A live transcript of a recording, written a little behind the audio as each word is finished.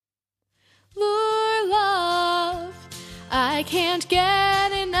I can't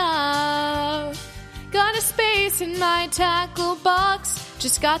get enough. Got a space in my tackle box,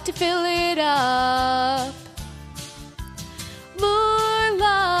 just got to fill it up. Lure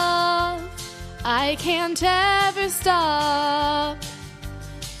love, I can't ever stop.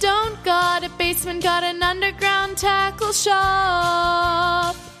 Don't got a basement, got an underground tackle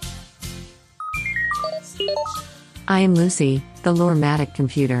shop. I am Lucy, the Lure-matic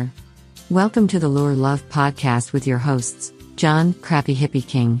computer. Welcome to the Lure Love podcast with your hosts, John, Crappy Hippie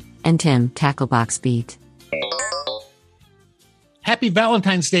King, and Tim, Tacklebox Beat. Happy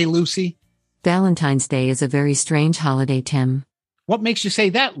Valentine's Day, Lucy. Valentine's Day is a very strange holiday, Tim. What makes you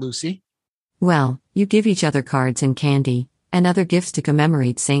say that, Lucy? Well, you give each other cards and candy, and other gifts to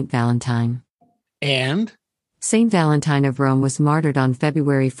commemorate Saint Valentine. And? Saint Valentine of Rome was martyred on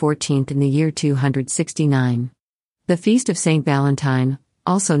February 14th in the year 269. The feast of Saint Valentine,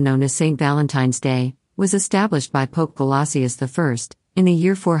 also known as Saint Valentine's Day, was established by Pope Gelasius I in the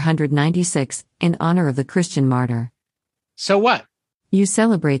year 496 in honor of the Christian martyr. So what? You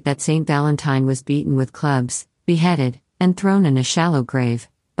celebrate that Saint Valentine was beaten with clubs, beheaded, and thrown in a shallow grave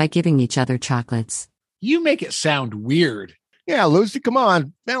by giving each other chocolates. You make it sound weird. Yeah, Lucy, come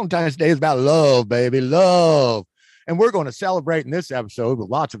on. Valentine's Day is about love, baby, love. And we're going to celebrate in this episode with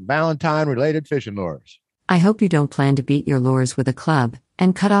lots of Valentine-related fishing lures. I hope you don't plan to beat your lures with a club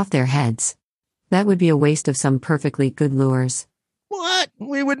and cut off their heads. That would be a waste of some perfectly good lures. What?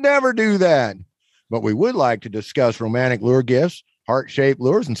 We would never do that. But we would like to discuss romantic lure gifts, heart-shaped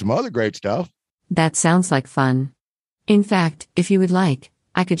lures, and some other great stuff. That sounds like fun. In fact, if you would like,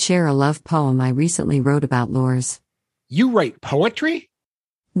 I could share a love poem I recently wrote about lures. You write poetry?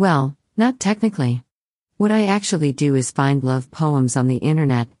 Well, not technically. What I actually do is find love poems on the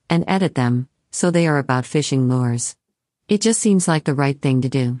internet and edit them, so they are about fishing lures. It just seems like the right thing to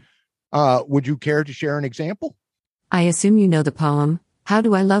do. Would you care to share an example? I assume you know the poem, How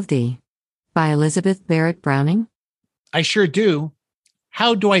Do I Love Thee? By Elizabeth Barrett Browning? I sure do.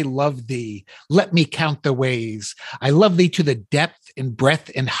 How do I love thee? Let me count the ways. I love thee to the depth and breadth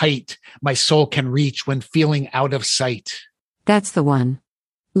and height my soul can reach when feeling out of sight. That's the one.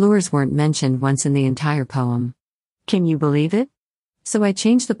 Lures weren't mentioned once in the entire poem. Can you believe it? So I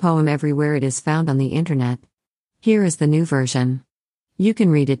changed the poem everywhere it is found on the internet. Here is the new version. You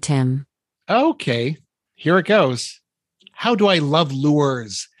can read it, Tim. Okay, here it goes. How do I love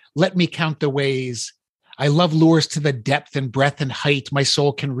lures? Let me count the ways. I love lures to the depth and breadth and height my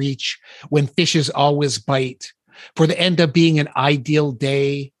soul can reach when fishes always bite. For the end of being an ideal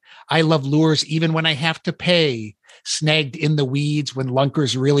day, I love lures even when I have to pay, snagged in the weeds when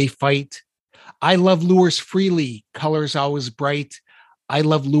lunkers really fight. I love lures freely, colors always bright. I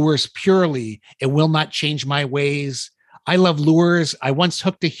love lures purely, it will not change my ways. I love lures, I once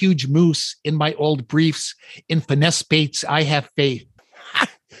hooked a huge moose in my old briefs. In finesse baits, I have faith.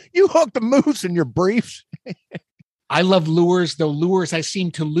 You hooked a moose in your briefs. I love lures, though lures I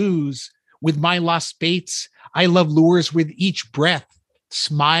seem to lose. With my lost baits, I love lures with each breath.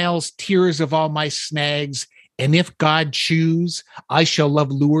 Smiles, tears of all my snags. And if God choose, I shall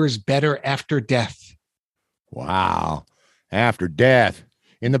love lures better after death. Wow. After death.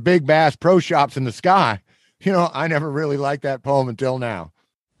 In the big bass pro shops in the sky. You know, I never really liked that poem until now.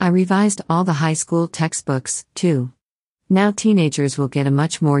 I revised all the high school textbooks, too. Now teenagers will get a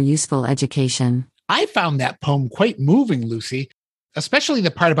much more useful education. I found that poem quite moving, Lucy, especially the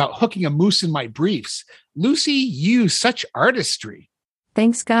part about hooking a moose in my briefs. Lucy, you such artistry.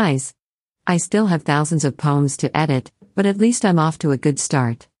 Thanks, guys. I still have thousands of poems to edit, but at least I'm off to a good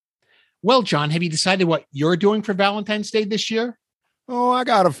start. Well, John, have you decided what you're doing for Valentine's Day this year? Oh, I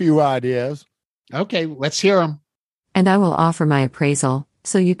got a few ideas. Okay, let's hear them. And I will offer my appraisal,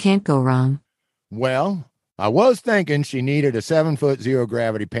 so you can't go wrong. Well, I was thinking she needed a 7-foot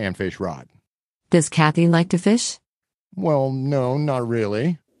zero-gravity panfish rod. Does Kathy like to fish? Well, no, not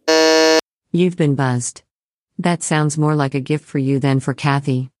really. You've been buzzed. That sounds more like a gift for you than for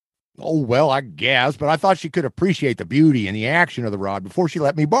Kathy. Oh, well, I guess, but I thought she could appreciate the beauty and the action of the rod before she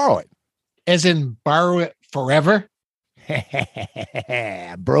let me borrow it. As in borrow it forever?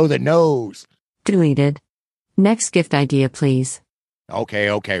 Bro that knows. Deleted. Next gift idea, please.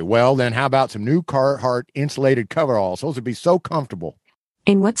 Okay. Well, then how about some new Carhartt insulated coveralls? Those would be so comfortable.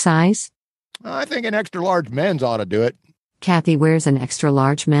 In what size? I think an extra large men's ought to do it. Kathy wears an extra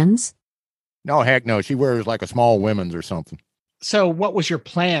large men's? No, heck no. She wears like a small women's or something. So what was your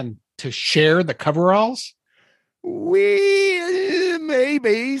plan? To share the coveralls? Maybe,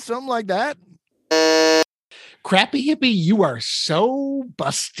 something like that. Crappy Hippie, you are so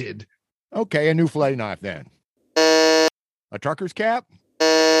busted. Okay, a new fillet knife then. A trucker's cap.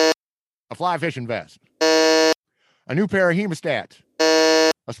 A fly fishing vest. a new pair of hemostats,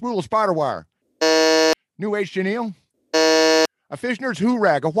 a spool of spider wire, new H. Chenille, a Fishner's Who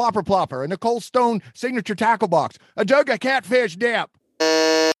Rag, a Whopper Plopper, a Nicole Stone signature tackle box, a jug of catfish dip.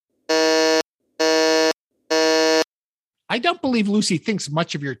 I don't believe Lucy thinks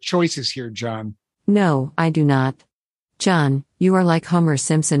much of your choices here, John. No, I do not. John, you are like Homer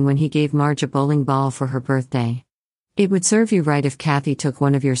Simpson when he gave Marge a bowling ball for her birthday. It would serve you right if Kathy took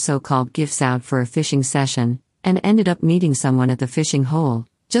one of your so-called gifts out for a fishing session and ended up meeting someone at the fishing hole,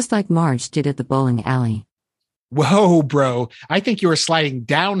 just like Marge did at the bowling alley. Whoa, bro. I think you are sliding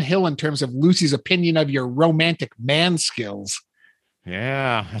downhill in terms of Lucy's opinion of your romantic man skills.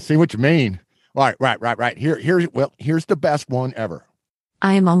 Yeah, I see what you mean. Right. Here's the best one ever.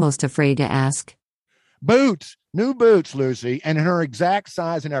 I am almost afraid to ask. Boots, new boots, Lucy, and in her exact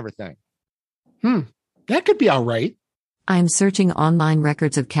size and everything. That could be all right. I'm searching online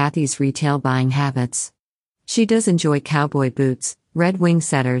records of Kathy's retail buying habits. She does enjoy cowboy boots, Red Wing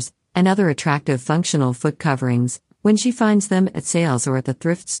setters, and other attractive functional foot coverings when she finds them at sales or at the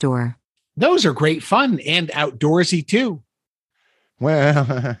thrift store. Those are great fun and outdoorsy too.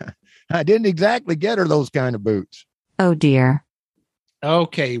 Well, I didn't exactly get her those kind of boots. Oh dear.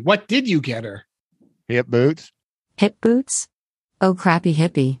 Okay, what did you get her? Hip boots. Hip boots? Oh crappy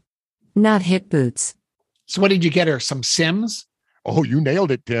hippie. Not hip boots. So what did you get her? Some Sims? Oh, you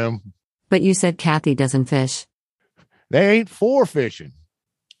nailed it, Tim. But you said Kathy doesn't fish. They ain't for fishing.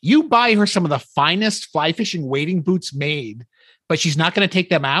 You buy her some of the finest fly fishing wading boots made, but she's not going to take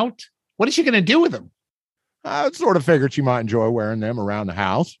them out? What is she going to do with them? I sort of figured she might enjoy wearing them around the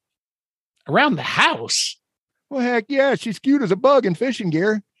house. Around the house? Well, heck yeah, she's cute as a bug in fishing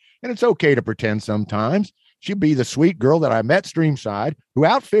gear, and it's okay to pretend sometimes. She'd be the sweet girl that I met streamside who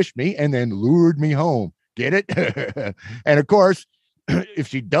outfished me and then lured me home. Get it? And of course, if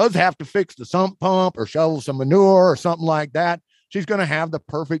she does have to fix the sump pump or shovel some manure or something like that, she's going to have the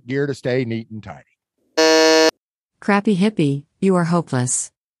perfect gear to stay neat and tidy. Crappy hippie, you are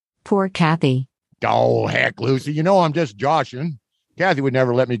hopeless. Poor Kathy. Oh, heck, Lucy, you know I'm just joshing. Kathy would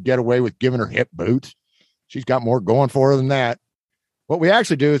never let me get away with giving her hip boots. She's got more going for her than that. What we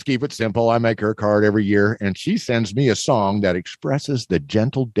actually do is keep it simple. I make her a card every year, and she sends me a song that expresses the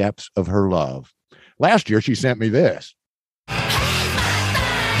gentle depths of her love. Last year, she sent me this.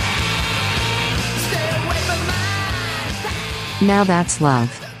 Now that's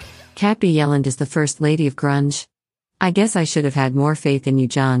love. Kathy Yelland is the first lady of grunge. I guess I should have had more faith in you,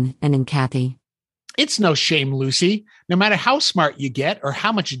 John, and in Kathy. It's no shame, Lucy. No matter how smart you get or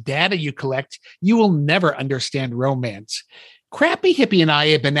how much data you collect, you will never understand romance. Crappy Hippie and I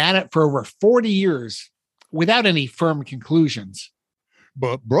have been at it for over 40 years without any firm conclusions.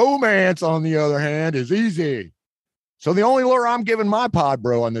 But bromance, on the other hand, is easy. So the only lure I'm giving my pod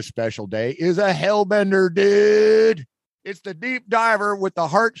bro on this special day is a hellbender, dude. It's the deep diver with the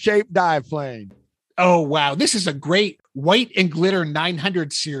heart-shaped dive plane. Oh, wow. This is a great White and Glitter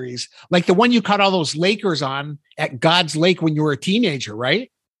 900 series, like the one you caught all those Lakers on at God's Lake when you were a teenager, right?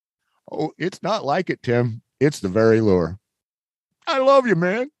 Oh, it's not like it, Tim. It's the very lure. I love you,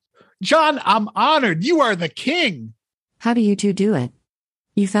 man. John, I'm honored. You are the king. How do you two do it?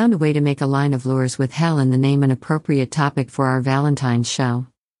 You found a way to make a line of lures with hell in the name, an appropriate topic for our Valentine's show.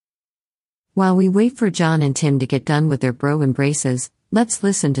 While we wait for John and Tim to get done with their bro embraces, let's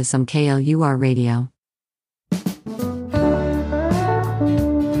listen to some KLUR radio.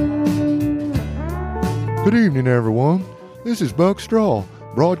 Good evening, everyone. This is Buck Straw,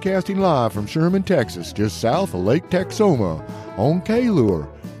 broadcasting live from Sherman, Texas, just south of Lake Texoma, on KLUR,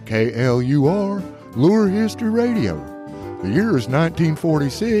 KLUR, Lure History Radio. The year is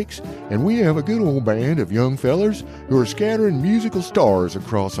 1946, and we have a good old band of young fellers who are scattering musical stars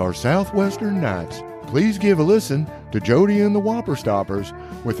across our southwestern nights. Please give a listen to Jody and the Whopper Stoppers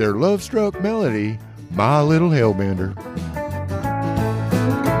with their love-struck melody, My Little Hellbender.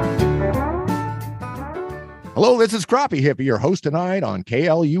 Hello, this is Crappie Hippie, your host tonight on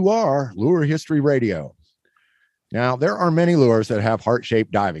KLUR, Lure History Radio. Now, there are many lures that have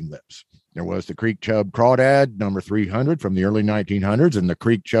heart-shaped diving lips. There was the Creek Chub Crawdad, number 300 from the early 1900s, and the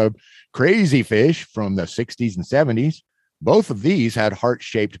Creek Chub Crazy Fish from the 60s and 70s. Both of these had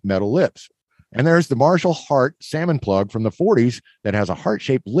heart-shaped metal lips. And there's the Marshall Hart Salmon Plug from the 40s that has a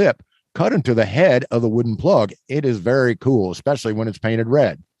heart-shaped lip cut into the head of the wooden plug. It is very cool, especially when it's painted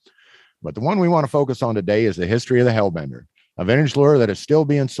red. But the one we want to focus on today is the history of the Hellbender, a vintage lure that is still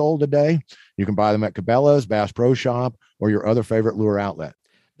being sold today. You can buy them at Cabela's, Bass Pro Shop, or your other favorite lure outlet.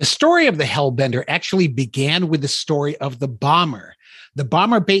 The story of the Hellbender actually began with the story of the Bomber. The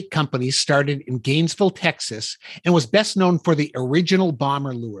Bomber Bait Company started in Gainesville, Texas, and was best known for the original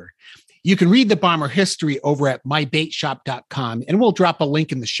Bomber lure. You can read the bomber history over at mybaitshop.com, and we'll drop a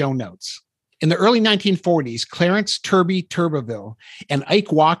link in the show notes. In the early 1940s, Clarence Turby Turbeville and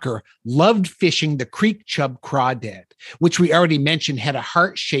Ike Walker loved fishing the creek chub crawdad, which we already mentioned had a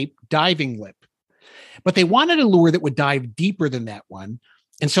heart-shaped diving lip. But they wanted a lure that would dive deeper than that one,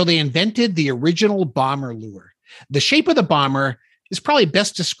 and so they invented the original bomber lure. The shape of the bomber is probably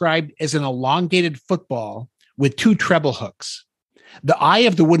best described as an elongated football with two treble hooks. The eye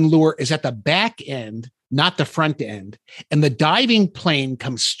of the wooden lure is at the back end, not the front end, and the diving plane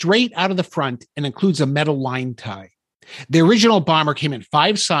comes straight out of the front and includes a metal line tie. The original bomber came in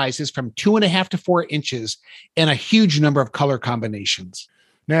 5 sizes from 2.5 to 4 inches and a huge number of color combinations.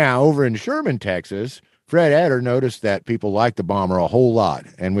 Now, over in Sherman, Texas, Fred Eder noticed that people liked the bomber a whole lot,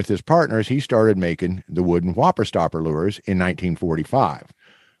 and with his partners, he started making the wooden whopper stopper lures in 1945.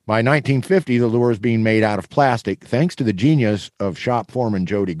 By 1950, the lure was being made out of plastic thanks to the genius of shop foreman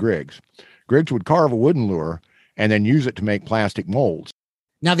Jody Griggs. Griggs would carve a wooden lure and then use it to make plastic molds.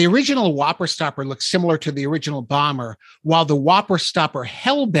 Now, the original whopper stopper looks similar to the original bomber, while the whopper stopper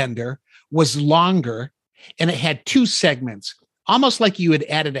Hellbender was longer and it had 2 segments, almost like you had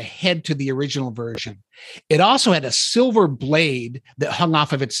added a head to the original version. It also had a silver blade that hung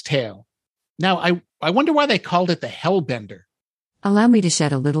off of its tail. Now, I wonder why they called it the Hellbender. Allow me to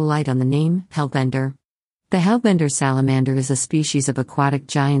shed a little light on the name, Hellbender. The Hellbender salamander is a species of aquatic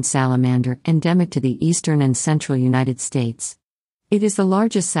giant salamander endemic to the eastern and central United States. It is the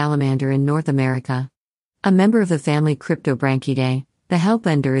largest salamander in North America. A member of the family Cryptobranchidae, the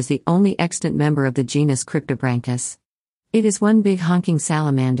Hellbender is the only extant member of the genus Cryptobranchus. It is one big honking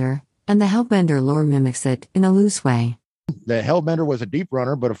salamander, and the Hellbender lure mimics it in a loose way. The Hellbender was a deep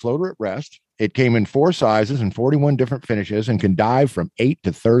runner, but a floater at rest. It came in 4 sizes and 41 different finishes and can dive from 8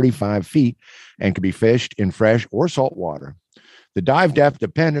 to 35 feet and can be fished in fresh or salt water. The dive depth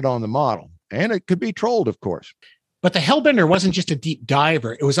depended on the model, and it could be trolled, of course. But the Hellbender wasn't just a deep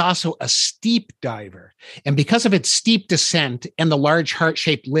diver, it was also a steep diver. And because of its steep descent and the large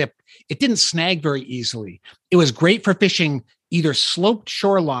heart-shaped lip, it didn't snag very easily. It was great for fishing either sloped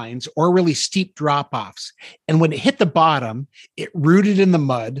shorelines or really steep drop-offs. And when it hit the bottom, it rooted in the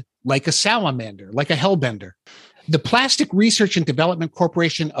mud like a salamander, like a Hellbender. The Plastic Research and Development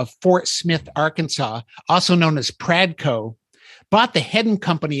Corporation of Fort Smith, Arkansas, also known as Pradco, bought the Heddon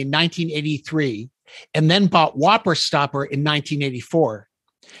Company in 1983 and then bought Whopper Stopper in 1984.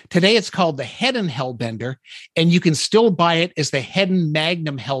 Today it's called the Heddon Hellbender, and you can still buy it as the Heddon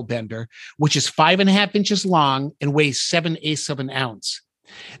Magnum Hellbender, which is 5.5 inches long and weighs 7/8 of an ounce.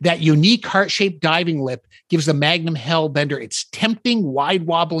 That unique heart-shaped diving lip gives the Magnum Hellbender its tempting,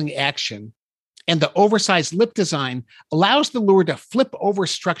 wide-wobbling action, and the oversized lip design allows the lure to flip over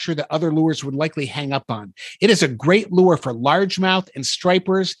structure that other lures would likely hang up on. It is a great lure for largemouth and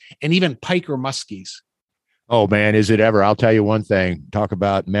stripers and even pike or muskies. Oh, man, is it ever? I'll tell you one thing. Talk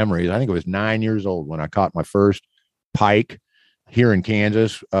about memories. I think it was 9 years old when I caught my first pike here in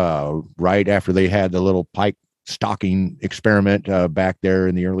Kansas, right after they had the little pike stocking experiment back there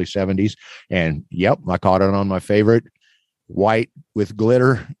in the early 70s. And, yep, I caught it on my favorite white with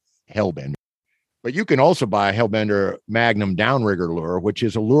glitter Hellbender. But you can also buy a Hellbender Magnum downrigger lure, which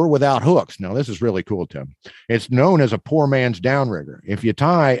is a lure without hooks. Now, this is really cool, Tim. It's known as a poor man's downrigger. If you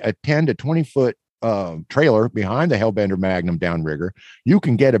tie a 10 to 20-foot trailer behind the Hellbender Magnum downrigger, you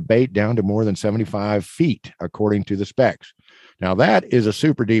can get a bait down to more than 75 feet, according to the specs. Now, that is a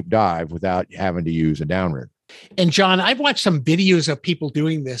super deep dive without having to use a downrigger. And John, I've watched some videos of people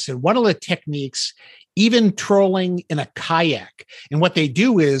doing this, and one of the techniques, even trolling in a kayak. And what they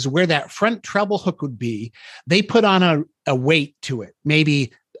do is where that front treble hook would be, they put on a weight to it,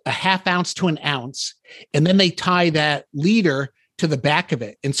 maybe a 1/2 ounce to 1 ounce, and then they tie that leader to the back of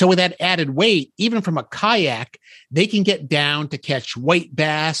it. And so with that added weight, even from a kayak, they can get down to catch white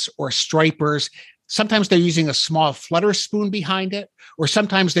bass or stripers. Sometimes they're using a small flutter spoon behind it, or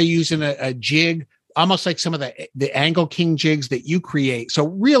sometimes they're using a jig, almost like some of the Angle King jigs that you create. So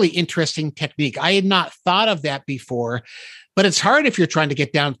really interesting technique. I had not thought of that before, but it's hard if you're trying to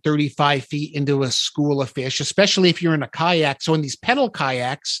get down 35 feet into a school of fish, especially if you're in a kayak. So in these pedal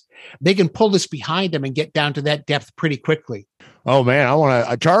kayaks, they can pull this behind them and get down to that depth pretty quickly. Oh, man, I want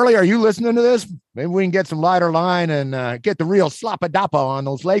to, Charlie, are you listening to this? Maybe we can get some lighter line and get the real slop-a-doppa on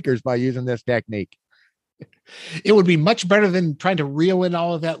those Lakers by using this technique. It would be much better than trying to reel in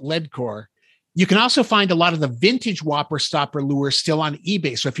all of that lead core. You can also find a lot of the vintage Whopper Stopper lures still on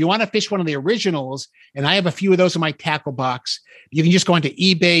eBay. So if you want to fish one of the originals, and I have a few of those in my tackle box, you can just go onto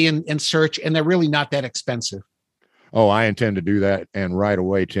eBay and search, and they're really not that expensive. Oh, I intend to do that, and right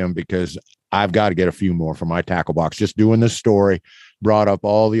away, Tim, because I've got to get a few more for my tackle box. Just doing this story, brought up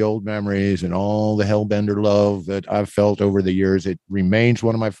all the old memories and all the Hellbender love that I've felt over the years. It remains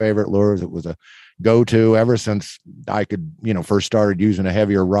one of my favorite lures. It was a go-to ever since I could, first started using a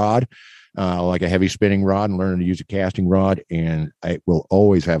heavier rod, like a heavy spinning rod, and learning to use a casting rod. And it will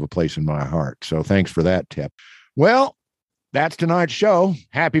always have a place in my heart. So thanks for that tip. Well, that's tonight's show.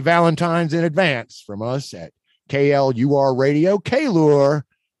 Happy Valentine's in advance from us at KLUR Radio, K-Lure,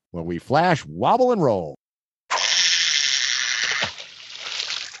 where we flash, wobble, and roll.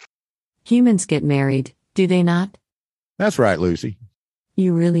 Humans get married, do they not? That's right, Lucy.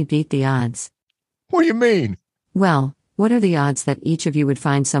 You really beat the odds. What do you mean? Well, what are the odds that each of you would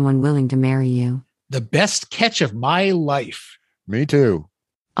find someone willing to marry you? The best catch of my life. Me too.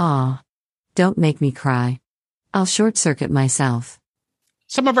 Aw, don't make me cry. I'll short-circuit myself.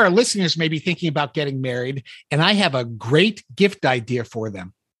 Some of our listeners may be thinking about getting married, and I have a great gift idea for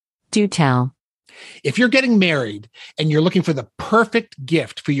them. Do tell. If you're getting married and you're looking for the perfect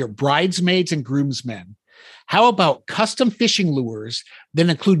gift for your bridesmaids and groomsmen, how about custom fishing lures that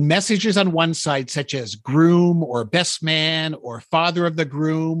include messages on one side, such as groom or best man or father of the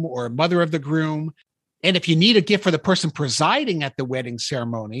groom or mother of the groom? And if you need a gift for the person presiding at the wedding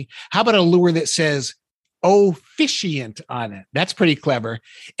ceremony, how about a lure that says officiant on it? That's pretty clever.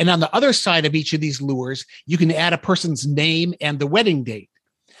 And on the other side of each of these lures, you can add a person's name and the wedding date.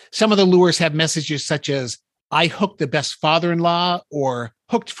 Some of the lures have messages such as, I hooked the best father-in-law, or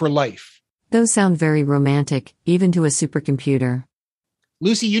hooked for life. Those sound very romantic, even to a supercomputer.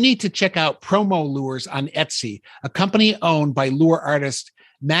 Lucy, you need to check out Promo Lures on Etsy, a company owned by lure artist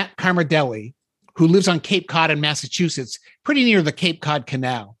Matt Carmardelli, who lives on Cape Cod in Massachusetts, pretty near the Cape Cod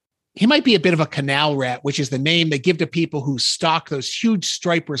Canal. He might be a bit of a canal rat, which is the name they give to people who stock those huge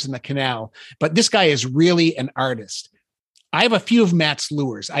stripers in the canal. But this guy is really an artist. I have a few of Matt's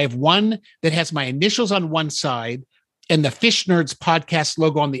lures. I have one that has my initials on one side and the Fish Nerds podcast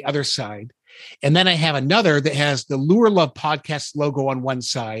logo on the other side. And then I have another that has the Lure Love podcast logo on one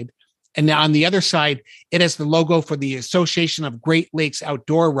side. And now on the other side, it has the logo for the Association of Great Lakes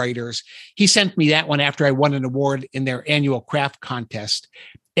Outdoor Writers. He sent me that one after I won an award in their annual craft contest.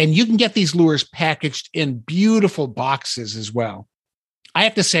 And you can get these lures packaged in beautiful boxes as well. I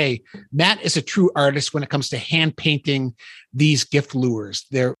have to say, Matt is a true artist when it comes to hand painting these gift lures.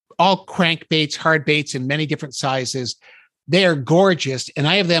 They're all crankbaits, hard baits in many different sizes. They are gorgeous, and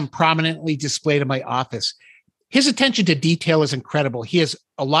I have them prominently displayed in my office. His attention to detail is incredible. He has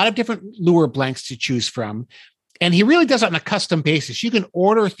a lot of different lure blanks to choose from, and he really does it on a custom basis. You can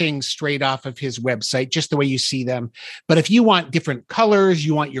order things straight off of his website, just the way you see them. But if you want different colors,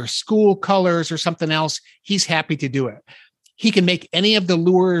 you want your school colors or something else, he's happy to do it. He can make any of the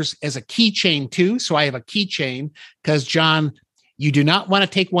lures as a keychain too. So I have a keychain because, John, you do not want to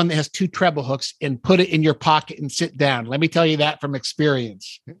take one that has two treble hooks and put it in your pocket and sit down. Let me tell you that from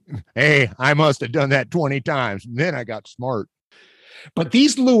experience. Hey, I must have done that 20 times. Then I got smart. But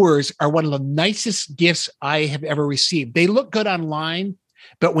these lures are one of the nicest gifts I have ever received. They look good online,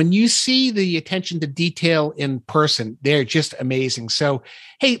 but when you see the attention to detail in person, they're just amazing. So,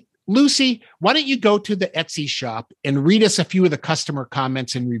 hey, Lucy, why don't you go to the Etsy shop and read us a few of the customer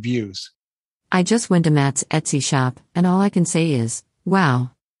comments and reviews? I just went to Matt's Etsy shop, and all I can say is,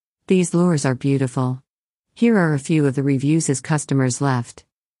 wow. These lures are beautiful. Here are a few of the reviews his customers left.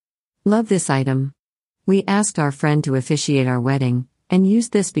 Love this item. We asked our friend to officiate our wedding, and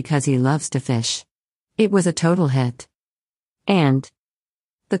used this because he loves to fish. It was a total hit. And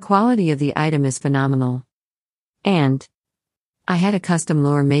the quality of the item is phenomenal. And I had a custom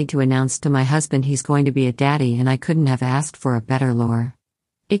lure made to announce to my husband he's going to be a daddy, and I couldn't have asked for a better lure.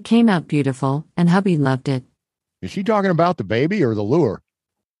 It came out beautiful, and hubby loved it. Is she talking about the baby or the lure?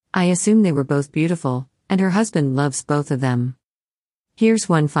 I assume they were both beautiful, and her husband loves both of them. Here's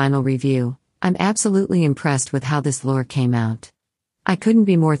one final review. I'm absolutely impressed with how this lure came out. I couldn't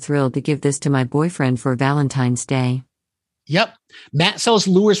be more thrilled to give this to my boyfriend for Valentine's Day. Yep. Matt sells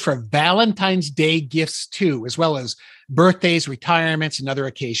lures for Valentine's Day gifts too, as well as birthdays, retirements, and other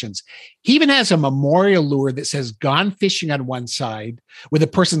occasions. He even has a memorial lure that says "Gone Fishing" on one side with a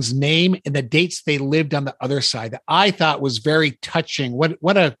person's name and the dates they lived on the other side that I thought was very touching.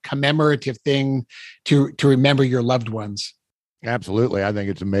 What a commemorative thing to remember your loved ones. Absolutely. I think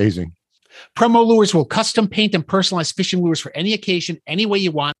it's amazing. Promo Lures will custom paint and personalize fishing lures for any occasion, any way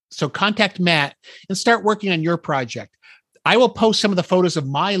you want. So contact Matt and start working on your project. I will post some of the photos of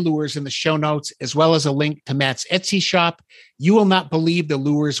my lures in the show notes, as well as a link to Matt's Etsy shop. You will not believe the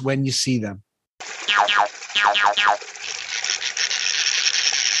lures when you see them.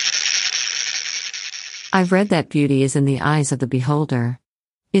 I've read that beauty is in the eyes of the beholder.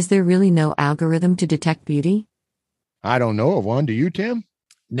 Is there really no algorithm to detect beauty? I don't know of one. Do you, Tim?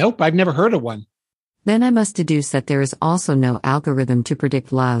 Nope, I've never heard of one. Then I must deduce that there is also no algorithm to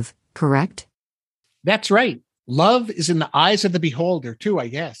predict love, correct? That's right. Love is in the eyes of the beholder, too, I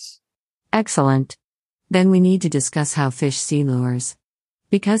guess. Excellent. Then we need to discuss how fish see lures.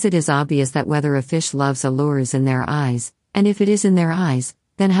 Because it is obvious that whether a fish loves a lure is in their eyes, and if it is in their eyes,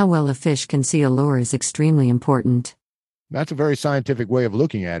 then how well a fish can see a lure is extremely important. That's a very scientific way of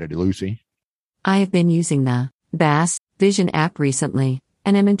looking at it, Lucy. I have been using the Bass Vision app recently,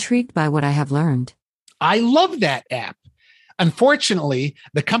 and am intrigued by what I have learned. I love that app. Unfortunately,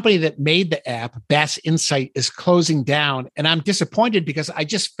 the company that made the app, Bass Insight, is closing down, and I'm disappointed because I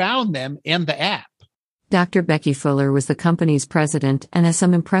just found them and the app. Dr. Becky Fuller was the company's president and has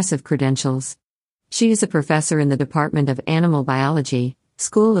some impressive credentials. She is a professor in the Department of Animal Biology,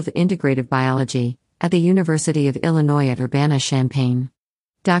 School of Integrative Biology, at the University of Illinois at Urbana-Champaign.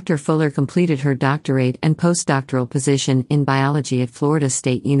 Dr. Fuller completed her doctorate and postdoctoral position in biology at Florida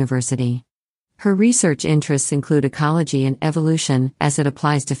State University. Her research interests include ecology and evolution as it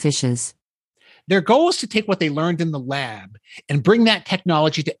applies to fishes. Their goal is to take what they learned in the lab and bring that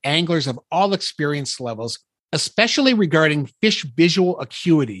technology to anglers of all experience levels, especially regarding fish visual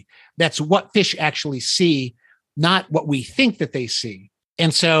acuity. That's what fish actually see, not what we think that they see.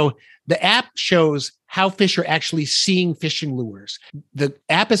 And so the app shows how fish are actually seeing fishing lures. The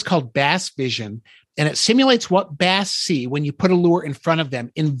app is called Bass Vision, and it simulates what bass see when you put a lure in front of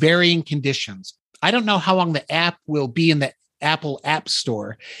them in varying conditions. I don't know how long the app will be in the Apple App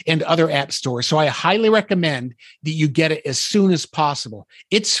Store and other app stores, so I highly recommend that you get it as soon as possible.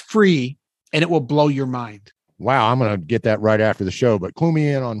 It's free, and it will blow your mind. Wow, I'm going to get that right after the show, but clue me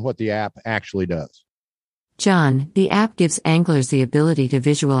in on what the app actually does. John, the app gives anglers the ability to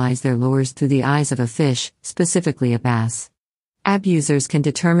visualize their lures through the eyes of a fish, specifically a bass. App users can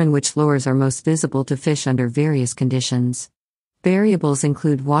determine which lures are most visible to fish under various conditions. Variables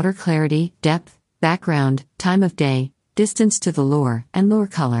include water clarity, depth, background, time of day, distance to the lure, and lure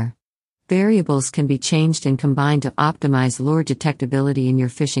color. Variables can be changed and combined to optimize lure detectability in your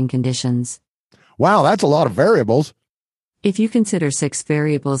fishing conditions. Wow, that's a lot of variables. If you consider 6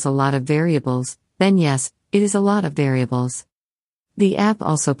 variables a lot of variables, then yes, it is a lot of variables. The app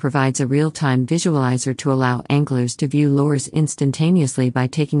also provides a real-time visualizer to allow anglers to view lures instantaneously by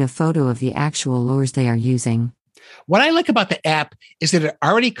taking a photo of the actual lures they are using. What I like about the app is that it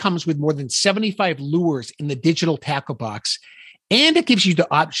already comes with more than 75 lures in the digital tackle box, and it gives you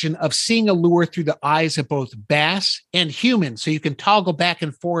the option of seeing a lure through the eyes of both bass and human, so you can toggle back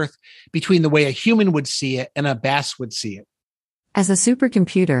and forth between the way a human would see it and a bass would see it. As a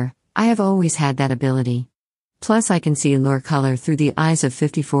supercomputer, I have always had that ability. Plus, I can see lure color through the eyes of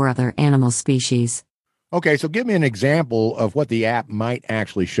 54 other animal species. Okay, so give me an example of what the app might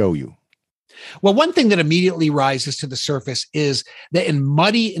actually show you. Well, one thing that immediately rises to the surface is that in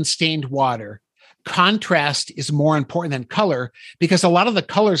muddy and stained water, contrast is more important than color because a lot of the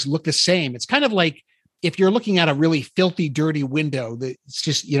colors look the same. It's kind of like if you're looking at a really filthy, dirty window that's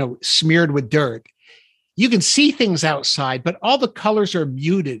just, smeared with dirt. You can see things outside, but all the colors are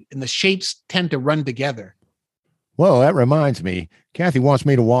muted and the shapes tend to run together. Well, that reminds me. Kathy wants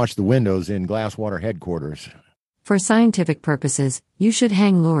me to wash the windows in Glasswater headquarters. For scientific purposes, you should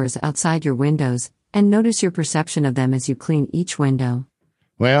hang lures outside your windows and notice your perception of them as you clean each window.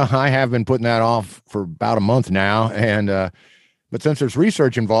 Well, I have been putting that off for about a month now, but since there's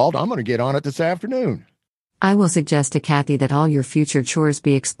research involved, I'm going to get on it this afternoon. I will suggest to Kathy that all your future chores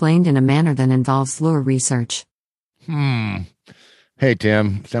be explained in a manner that involves lure research. Hey,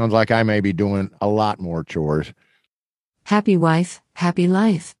 Tim, sounds like I may be doing a lot more chores. Happy wife, happy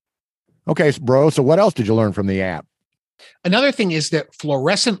life. Okay, bro, so what else did you learn from the app? Another thing is that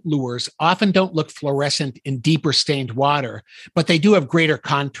fluorescent lures often don't look fluorescent in deeper stained water, but they do have greater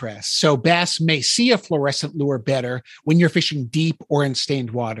contrast. So bass may see a fluorescent lure better when you're fishing deep or in stained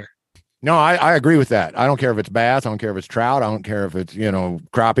water. No, I agree with that. I don't care if it's bass. I don't care if it's trout. I don't care if it's,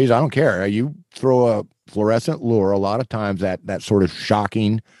 crappies. I don't care. You throw a fluorescent lure, a lot of times that sort of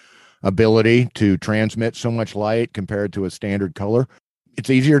shocking ability to transmit so much light compared to a standard color,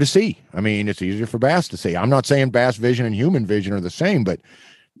 it's easier to see. I mean, it's easier for bass to see. I'm not saying bass vision and human vision are the same, but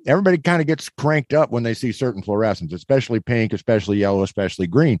everybody kind of gets cranked up when they see certain fluorescents, especially pink, especially yellow, especially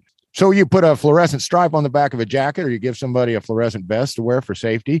green. So you put a fluorescent stripe on the back of a jacket, or you give somebody a fluorescent vest to wear for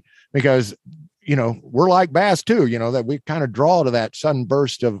safety, because, we're like bass too, that we kind of draw to that sudden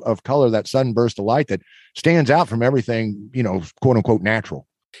burst of color, that sudden burst of light that stands out from everything, quote unquote, natural.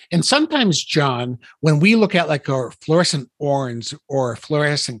 And sometimes, John, when we look at like a fluorescent orange or a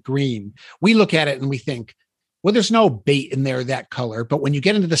fluorescent green, we look at it and we think, well, there's no bait in there that color. But when you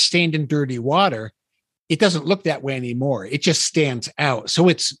get into the stained and dirty water, it doesn't look that way anymore. It just stands out. So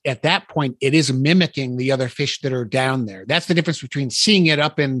it's at that point, it is mimicking the other fish that are down there. That's the difference between seeing it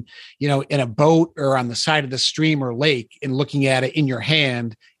up in a boat or on the side of the stream or lake and looking at it in your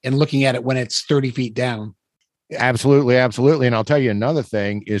hand and looking at it when it's 30 feet down. Absolutely. Absolutely. And I'll tell you another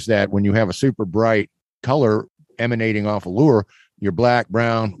thing is that when you have a super bright color emanating off a lure, your black,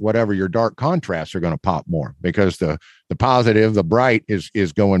 brown, whatever, your dark contrasts are going to pop more because the positive, the bright is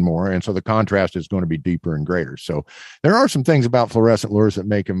going more. And so the contrast is going to be deeper and greater. So there are some things about fluorescent lures that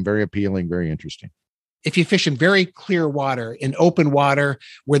make them very appealing, very interesting. If you fish in very clear water, in open water,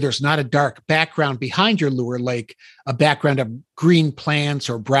 where there's not a dark background behind your lure, like a background of green plants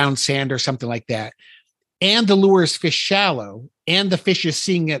or brown sand or something like that, and the lure is fish shallow and the fish is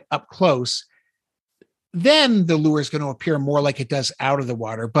seeing it up close, then the lure is going to appear more like it does out of the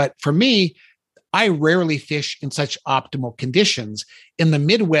water. But for me, I rarely fish in such optimal conditions. In the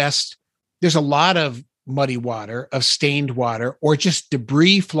Midwest, there's a lot of muddy water, of stained water, or just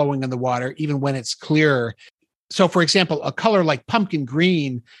debris flowing in the water, even when it's clearer. So, for example, a color like pumpkin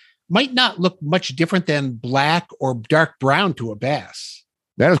green might not look much different than black or dark brown to a bass.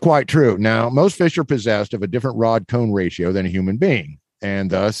 That is quite true. Now, most fish are possessed of a different rod-cone ratio than a human being.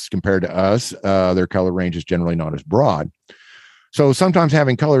 And thus, compared to us, their color range is generally not as broad. So sometimes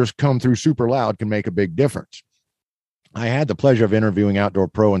having colors come through super loud can make a big difference. I had the pleasure of interviewing outdoor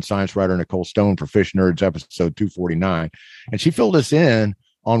pro and science writer Nicole Stone for Fish Nerds episode 249, and she filled us in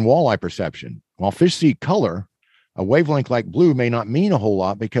on walleye perception. While fish see color, a wavelength like blue may not mean a whole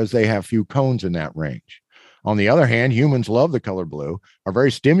lot because they have few cones in that range. On the other hand, humans love the color blue, are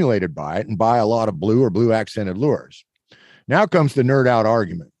very stimulated by it, and buy a lot of blue or blue accented lures. Now comes the nerd out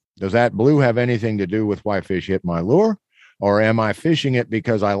argument. Does that blue have anything to do with why fish hit my lure? Or am I fishing it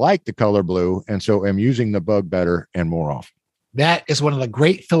because I like the color blue and so am using the bug better and more often? That is one of the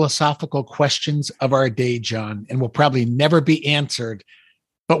great philosophical questions of our day, John, and will probably never be answered,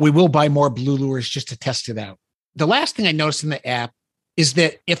 but we will buy more blue lures just to test it out. The last thing I noticed in the app is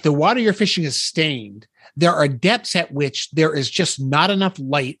that if the water you're fishing is stained, there are depths at which there is just not enough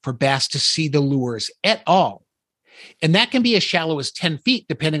light for bass to see the lures at all. And that can be as shallow as 10 feet,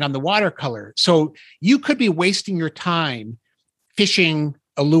 depending on the watercolor. So you could be wasting your time fishing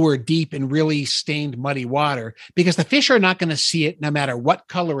a lure deep in really stained, muddy water because the fish are not going to see it no matter what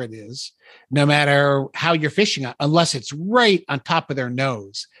color it is, no matter how you're fishing it, unless it's right on top of their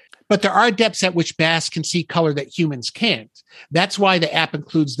nose. But there are depths at which bass can see color that humans can't. That's why the app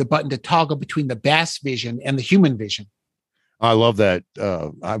includes the button to toggle between the bass vision and the human vision. I love that.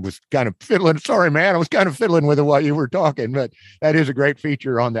 I was kind of fiddling. Sorry, man. I was kind of fiddling with it while you were talking, but that is a great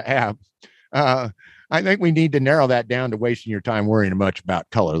feature on the app. I think we need to narrow that down to wasting your time worrying much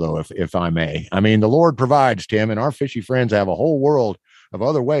about color, though, if I may. I mean, the Lord provides, Tim, and our fishy friends have a whole world of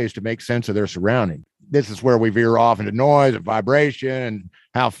other ways to make sense of their surroundings. This is where we veer off into noise and vibration and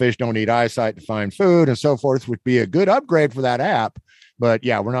how fish don't need eyesight to find food and so forth, would be a good upgrade for that app. But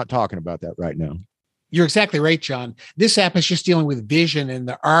yeah, we're not talking about that right now. You're exactly right, John. This app is just dealing with vision, and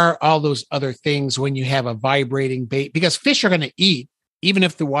there are all those other things when you have a vibrating bait, because fish are going to eat, even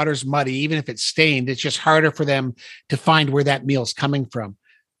if the water's muddy, even if it's stained. It's just harder for them to find where that meal's coming from.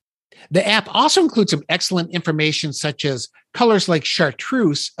 The app also includes some excellent information, such as colors like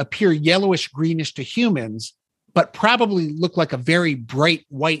chartreuse appear yellowish greenish to humans, but probably look like a very bright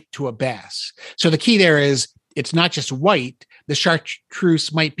white to a bass. So the key there is it's not just white. The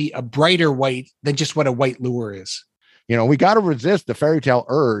chartreuse might be a brighter white than just what a white lure is. You know, we got to resist the fairy tale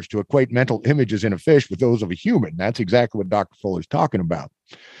urge to equate mental images in a fish with those of a human. That's exactly what Dr. Fuller's talking about.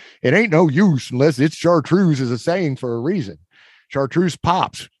 It ain't no use unless it's chartreuse is a saying for a reason. Chartreuse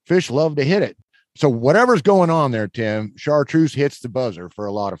pops. Fish love to hit it. So whatever's going on there, Tim, chartreuse hits the buzzer for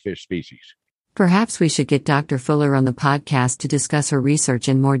a lot of fish species. Perhaps we should get Dr. Fuller on the podcast to discuss her research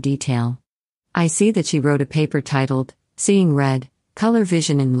in more detail. I see that she wrote a paper titled, Seeing Red, Color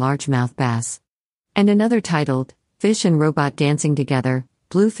Vision in Largemouth Bass. And another titled, Fish and Robot Dancing Together,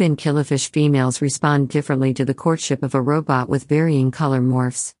 Bluefin Killifish Females Respond Differently to the Courtship of a Robot with Varying Color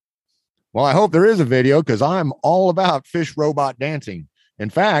Morphs. Well, I hope there is a video because I'm all about fish robot dancing. In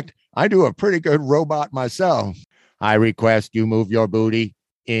fact, I do a pretty good robot myself. I request you move your booty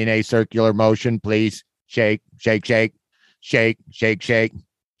in a circular motion, please. Shake, shake, shake, shake, shake, shake,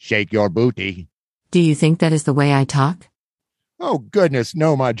 shake your booty. Do you think that is the way I talk? Oh, goodness,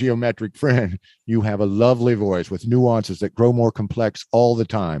 no, my geometric friend. You have a lovely voice with nuances that grow more complex all the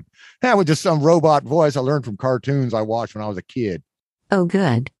time. That was just some robot voice I learned from cartoons I watched when I was a kid. Oh,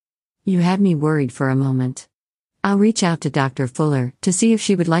 good. You had me worried for a moment. I'll reach out to Dr. Fuller to see if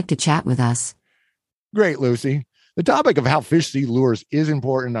she would like to chat with us. Great, Lucy. The topic of how fish see lures is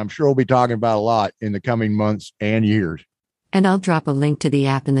important. I'm sure we'll be talking about a lot in the coming months and years. And I'll drop a link to the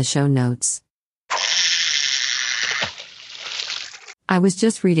app in the show notes. I was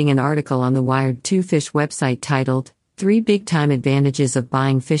just reading an article on the Wired 2 Fish website titled, 3 Big Time Advantages of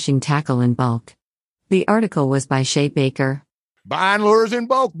Buying Fishing Tackle in Bulk. The article was by Shay Baker. Buying lures in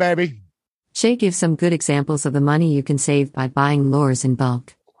bulk, baby. Shay gives some good examples of the money you can save by buying lures in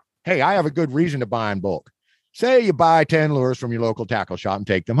bulk. Hey, I have a good reason to buy in bulk. Say you buy 10 lures from your local tackle shop and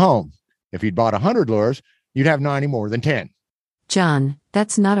take them home. If you'd bought 100 lures, you'd have 90 more than 10. John,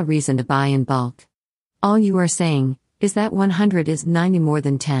 that's not a reason to buy in bulk. All you are saying is that 100 is 90 more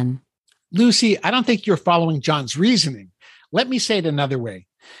than 10. Lucy, I don't think you're following John's reasoning. Let me say it another way.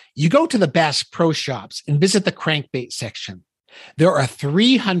 You go to the Bass Pro Shops and visit the crankbait section. There are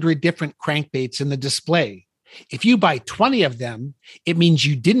 300 different crankbaits in the display. If you buy 20 of them, it means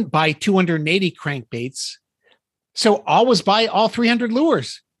you didn't buy 280 crankbaits. So always buy all 300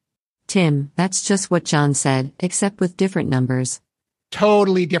 lures. Tim, that's just what John said, except with different numbers.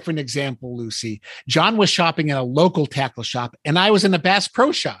 Totally different example, Lucy. John was shopping in a local tackle shop, and I was in the Bass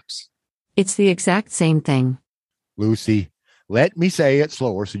Pro Shops. It's the exact same thing. Lucy, let me say it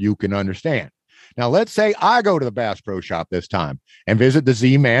slower so you can understand. Now, let's say I go to the Bass Pro Shop this time and visit the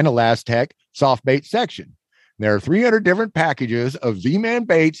Z-Man Elastec soft bait section. There are 300 different packages of Z-Man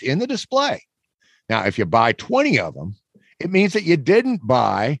baits in the display. Now, if you buy 20 of them, it means that you didn't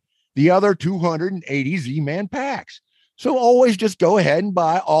buy the other 280 Z-Man packs. So always just go ahead and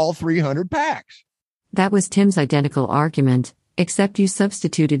buy all 300 packs. That was Tim's identical argument, except you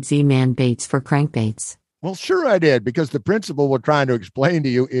substituted Z-Man baits for crankbaits. Well, sure I did, because the principle we're trying to explain to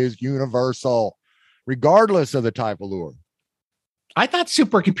you is universal, regardless of the type of lure. I thought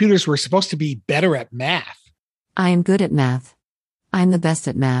supercomputers were supposed to be better at math. I am good at math. I'm the best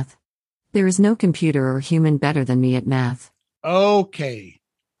at math. There is no computer or human better than me at math. Okay.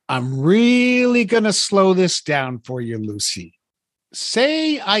 I'm really going to slow this down for you, Lucy.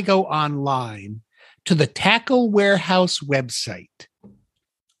 Say I go online to the Tackle Warehouse website.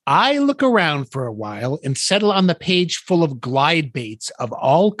 I look around for a while and settle on the page full of glide baits of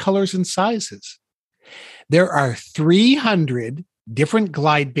all colors and sizes. There are 300 different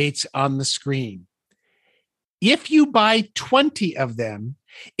glide baits on the screen. If you buy 20 of them,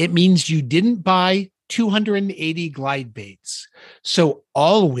 it means you didn't buy 280 glide baits. So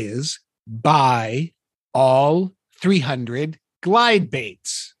always buy all 300 glide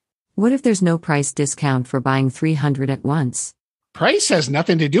baits. What if there's no price discount for buying 300 at once? Price has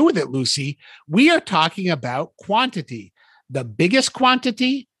nothing to do with it, Lucy. We are talking about quantity. The biggest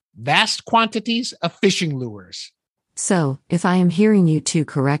quantity, vast quantities of fishing lures. So, if I am hearing you two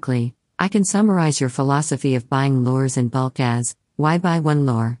correctly, I can summarize your philosophy of buying lures in bulk as, why buy one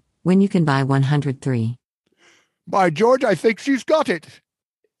lure when you can buy 103? By George, I think she's got it.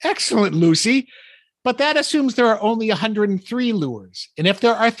 Excellent, Lucy. But that assumes there are only 103 lures. And if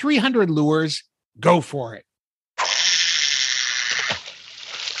there are 300 lures, go for it.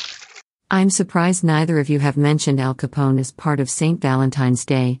 I'm surprised neither of you have mentioned Al Capone as part of St. Valentine's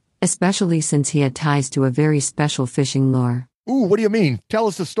Day, especially since he had ties to a very special fishing lure. Ooh, what do you mean? Tell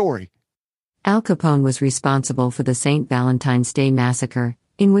us the story. Al Capone was responsible for the St. Valentine's Day massacre,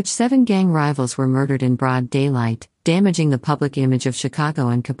 in which 7 gang rivals were murdered in broad daylight, damaging the public image of Chicago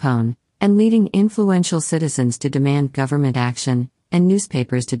and Capone, and leading influential citizens to demand government action, and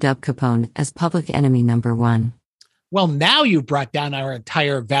newspapers to dub Capone as public enemy number 1. Well, now you've brought down our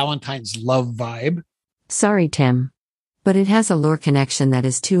entire Valentine's love vibe. Sorry, Tim. But it has a lore connection that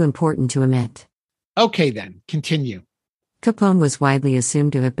is too important to omit. Okay then, continue. Capone was widely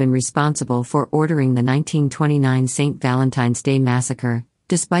assumed to have been responsible for ordering the 1929 St. Valentine's Day massacre,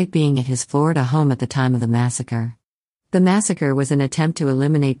 despite being at his Florida home at the time of the massacre. The massacre was an attempt to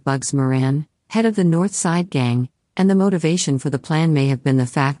eliminate Bugs Moran, head of the North Side Gang, and the motivation for the plan may have been the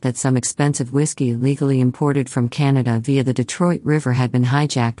fact that some expensive whiskey legally imported from Canada via the Detroit River had been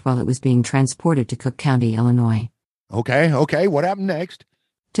hijacked while it was being transported to Cook County, Illinois. Okay, what happened next?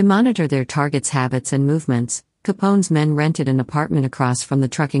 To monitor their targets' habits and movements, Capone's men rented an apartment across from the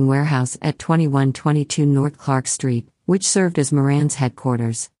trucking warehouse at 2122 North Clark Street, which served as Moran's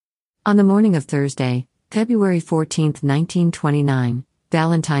headquarters. On the morning of Thursday, February 14, 1929,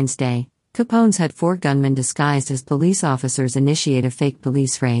 Valentine's Day, Capone's had 4 gunmen disguised as police officers initiate a fake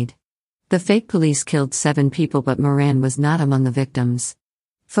police raid. The fake police killed 7 people, but Moran was not among the victims.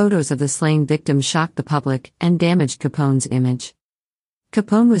 Photos of the slain victims shocked the public and damaged Capone's image.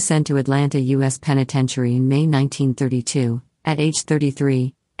 Capone was sent to Atlanta U.S. Penitentiary in May 1932, at age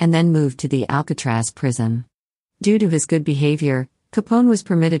 33, and then moved to the Alcatraz prison. Due to his good behavior, Capone was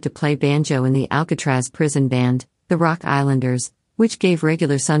permitted to play banjo in the Alcatraz prison band, the Rock Islanders, which gave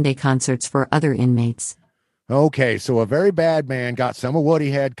regular Sunday concerts for other inmates. Okay, so a very bad man got some of what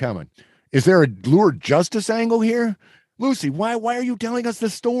he had coming. Is there a lure justice angle here? Lucy, why are you telling us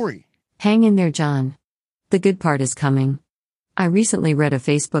this story? Hang in there, John. The good part is coming. I recently read a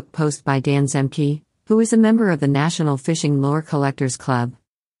Facebook post by Dan Zemke, who is a member of the National Fishing Lure Collectors Club.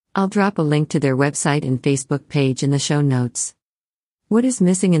 I'll drop a link to their website and Facebook page in the show notes. What is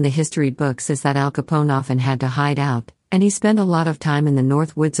missing in the history books is that Al Capone often had to hide out, and he spent a lot of time in the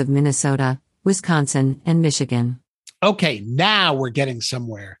north woods of Minnesota, Wisconsin, and Michigan. Okay, now we're getting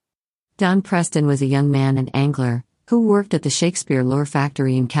somewhere. Don Preston was a young man and angler who worked at the Shakespeare Lure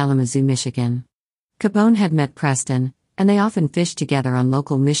Factory in Kalamazoo, Michigan. Capone had met Preston, and they often fished together on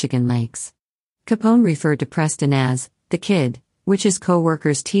local Michigan lakes. Capone referred to Preston as the Kid, which his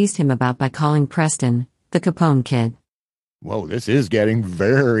co-workers teased him about by calling Preston the Capone Kid. Whoa, this is getting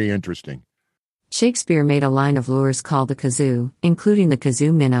very interesting. Shakespeare made a line of lures called the kazoo, including the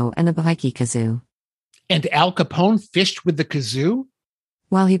kazoo minnow and the pike kazoo. And Al Capone fished with the kazoo?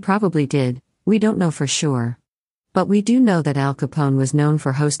 While he probably did, we don't know for sure. But we do know that Al Capone was known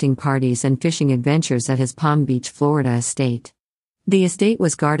for hosting parties and fishing adventures at his Palm Beach, Florida estate. The estate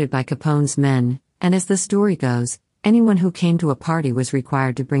was guarded by Capone's men, and as the story goes, anyone who came to a party was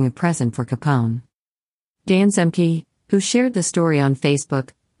required to bring a present for Capone. Dan Zemke, who shared the story on Facebook,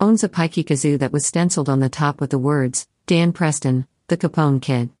 owns a pike kazoo that was stenciled on the top with the words, Dan Preston, the Capone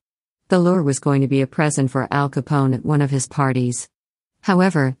Kid. The lure was going to be a present for Al Capone at one of his parties.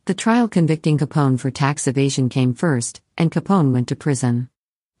 However, the trial convicting Capone for tax evasion came first, and Capone went to prison.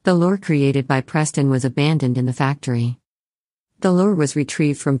 The lure created by Preston was abandoned in the factory. The lure was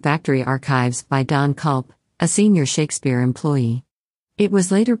retrieved from factory archives by Don Culp, a senior Shakespeare employee. It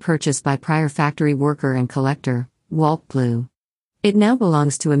was later purchased by prior factory worker and collector, Walt Blue. It now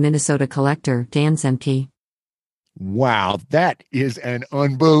belongs to a Minnesota collector, Dan Zemke. Wow, that is an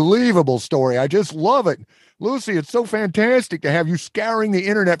unbelievable story. I just love it. Lucy, it's so fantastic to have you scouring the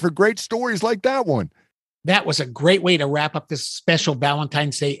internet for great stories like that one. That was a great way to wrap up this special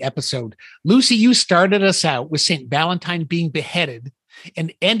Valentine's Day episode. Lucy, you started us out with St. Valentine being beheaded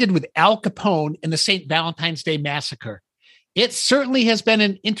and ended with Al Capone and the St. Valentine's Day Massacre. It certainly has been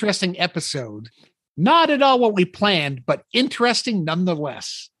an interesting episode. Not at all what we planned, but interesting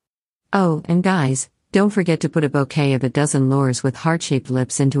nonetheless. Oh, and guys, don't forget to put a bouquet of a dozen lures with heart-shaped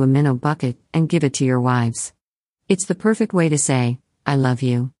lips into a minnow bucket and give it to your wives. It's the perfect way to say, I love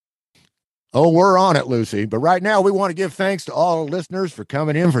you. Oh, we're on it, Lucy. But right now, we want to give thanks to all listeners for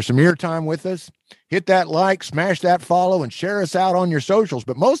coming in for some ear time with us. Hit that like, smash that follow, and share us out on your socials.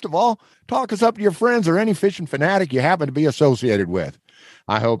 But most of all, talk us up to your friends or any fishing fanatic you happen to be associated with.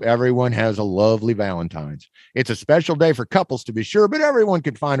 I hope everyone has a lovely Valentine's. It's a special day for couples to be sure, but everyone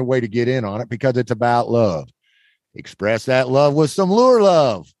can find a way to get in on it because it's about love. Express that love with some lure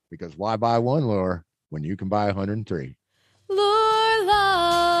love, because why buy one lure when you can buy 103? Lure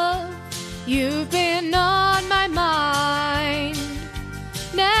love, you've been on my mind.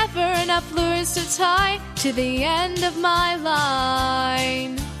 Never enough lures to tie to the end of my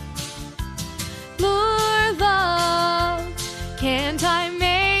line. Lure love, can't I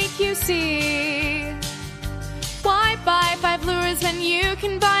make you see? Why buy 5 lures when you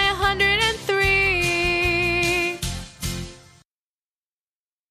can buy